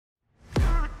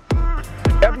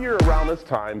year around this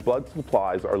time, blood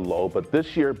supplies are low, but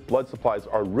this year blood supplies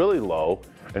are really low.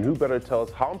 And who better to tell us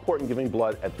how important giving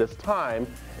blood at this time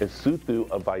is Sue Thu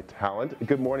of Vitalant.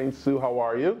 Good morning, Sue. How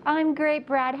are you? I'm great,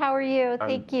 Brad. How are you?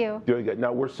 Thank you. Doing good.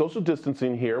 Now, we're social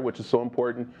distancing here, which is so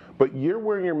important, but you're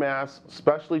wearing your mask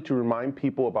especially to remind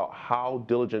people about how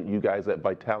diligent you guys at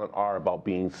Vitalant are about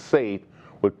being safe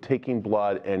with taking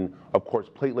blood and, of course,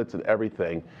 platelets and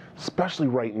everything, especially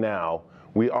right now.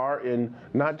 We are in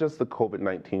not just the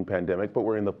COVID-19 pandemic, but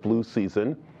we're in the flu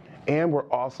season. And we're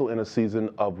also in a season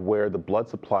of where the blood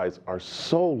supplies are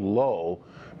so low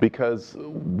because,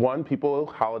 one, people,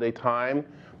 holiday time,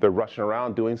 they're rushing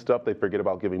around doing stuff, they forget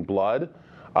about giving blood.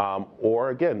 Or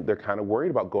again, they're kind of worried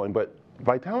about going, but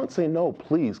Vitalant say no,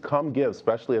 please come give,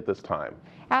 especially at this time.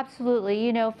 Absolutely.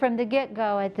 You know, from the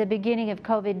get-go at the beginning of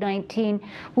COVID-19,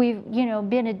 we've,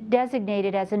 been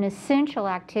designated as an essential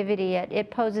activity.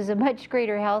 It poses a much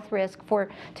greater health risk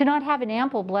to not have an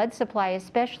ample blood supply,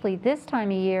 especially this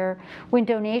time of year when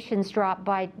donations drop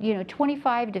by,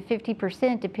 25 to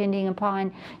 50%, depending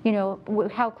upon,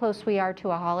 how close we are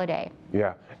to a holiday.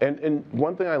 Yeah, and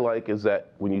one thing I like is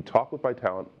that when you talk with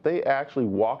Vitalant, they actually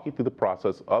walk you through the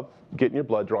process of getting your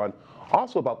blood drawn,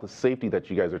 also about the safety that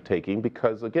you guys are taking,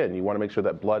 because again, you want to make sure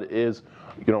that blood is,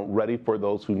 ready for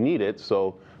those who need it.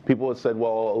 So people have said,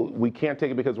 well, we can't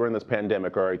take it because we're in this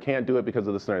pandemic, or I can't do it because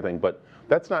of this and everything, but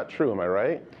that's not true, am I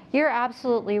right? You're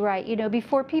absolutely right.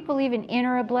 Before people even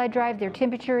enter a blood drive, their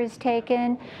temperature is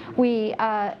taken. We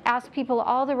ask people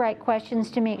all the right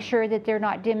questions to make sure that they're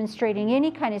not demonstrating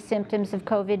any kind of symptoms of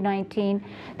COVID-19.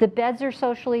 The beds are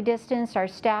socially distanced. Our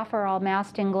staff are all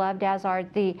masked and gloved, as are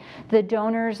the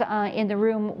donors in the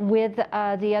room with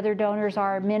the other donors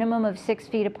are a minimum of 6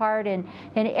 feet apart, and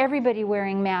everybody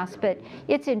wearing masks, but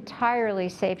it's entirely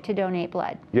safe to donate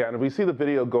blood. Yeah, and if we see the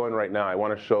video going right now, I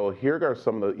want to show, here are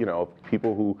some of the,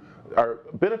 people who are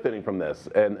benefiting from this,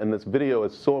 and this video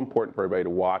is so important for everybody to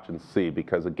watch and see,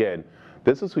 because again,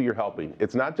 this is who you're helping.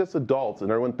 It's not just adults, and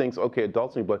everyone thinks, okay,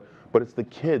 adults need blood, but it's the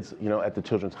kids, at the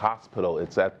Children's Hospital,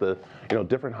 it's at the,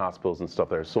 different hospitals and stuff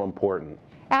that are so important.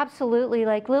 Absolutely.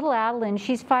 Like little Adeline,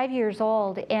 she's 5 years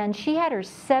old, and she had her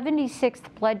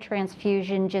 76th blood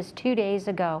transfusion just 2 days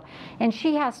ago. And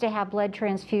she has to have blood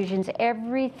transfusions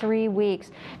every 3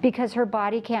 weeks because her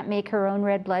body can't make her own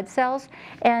red blood cells.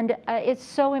 And it's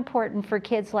so important for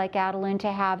kids like Adeline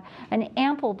to have an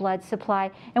ample blood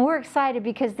supply. And we're excited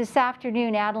because this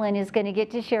afternoon, Adeline is going to get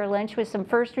to share lunch with some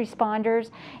first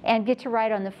responders and get to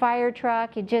ride on the fire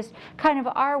truck. And just kind of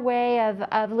our way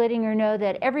of letting her know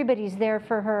that everybody's there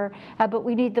for her, but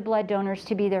we need the blood donors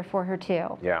to be there for her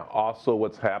too. Yeah, also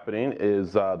what's happening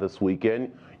is this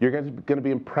weekend, you're going to be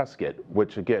in Prescott,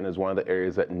 which again is one of the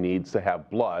areas that needs to have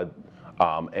blood.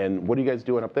 And what are you guys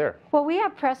doing up there? Well, we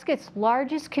have Prescott's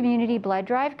largest community blood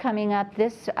drive coming up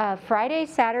this Friday,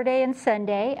 Saturday, and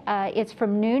Sunday. It's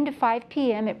from noon to 5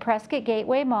 p.m. at Prescott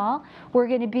Gateway Mall. We're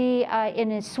going to be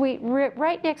in a suite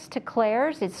right next to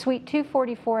Claire's. It's suite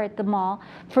 244 at the mall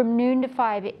from noon to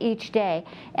 5 each day.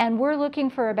 And we're looking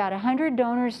for about 100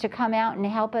 donors to come out and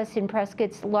help us in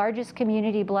Prescott's largest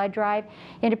community blood drive.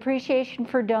 In appreciation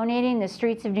for donating, the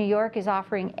Streets of New York is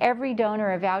offering every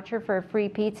donor a voucher for a free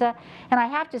pizza. And I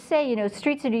have to say,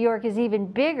 Streets of New York is even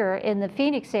bigger in the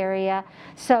Phoenix area,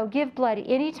 so give blood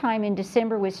anytime in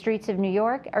December with Streets of New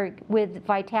York or with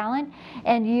Vitalant,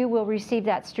 and you will receive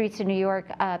that Streets of New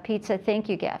York pizza thank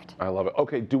you gift. I love it.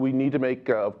 Okay, do we need to make,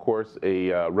 of course,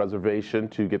 a reservation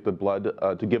to get the blood,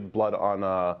 to give blood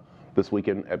on this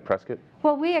weekend at Prescott?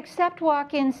 Well, we accept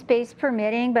walk-in space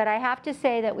permitting, but I have to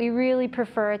say that we really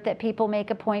prefer it that people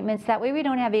make appointments. That way we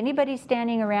don't have anybody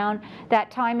standing around. That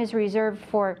time is reserved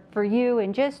for you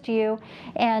and just you.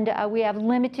 And we have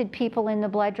limited people in the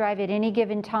blood drive at any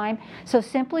given time. So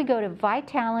simply go to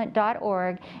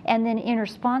vitalant.org and then enter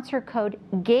sponsor code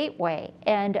GATEWAY,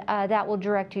 and that will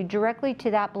direct you directly to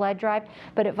that blood drive.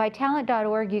 But at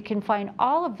vitalant.org you can find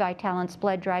all of Vitalant's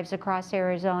blood drives across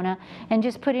Arizona, and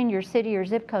just put in your city or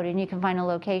zip code and you can find a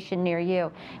location near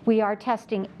you. We are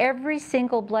testing every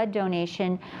single blood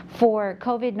donation for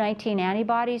COVID-19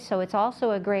 antibodies, so it's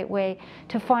also a great way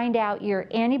to find out your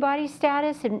antibody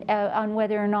status and on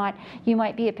whether or not you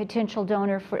might be a potential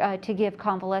donor to give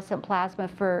convalescent plasma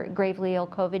for gravely ill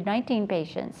COVID-19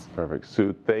 patients. Perfect.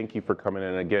 Sue, thank you for coming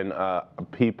in. Again,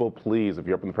 people, please, if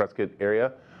you're up in the Prescott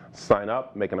area, sign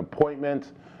up, make an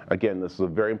appointment. Again, this is a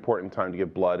very important time to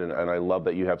give blood, and I love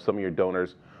that you have some of your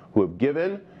donors who have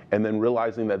given and then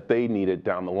realizing that they need it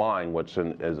down the line, which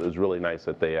is really nice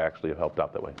that they actually have helped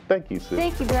out that way. Thank you, Sue.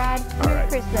 Thank you, Brad. Merry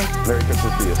Christmas. Merry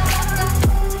Christmas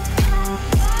to you.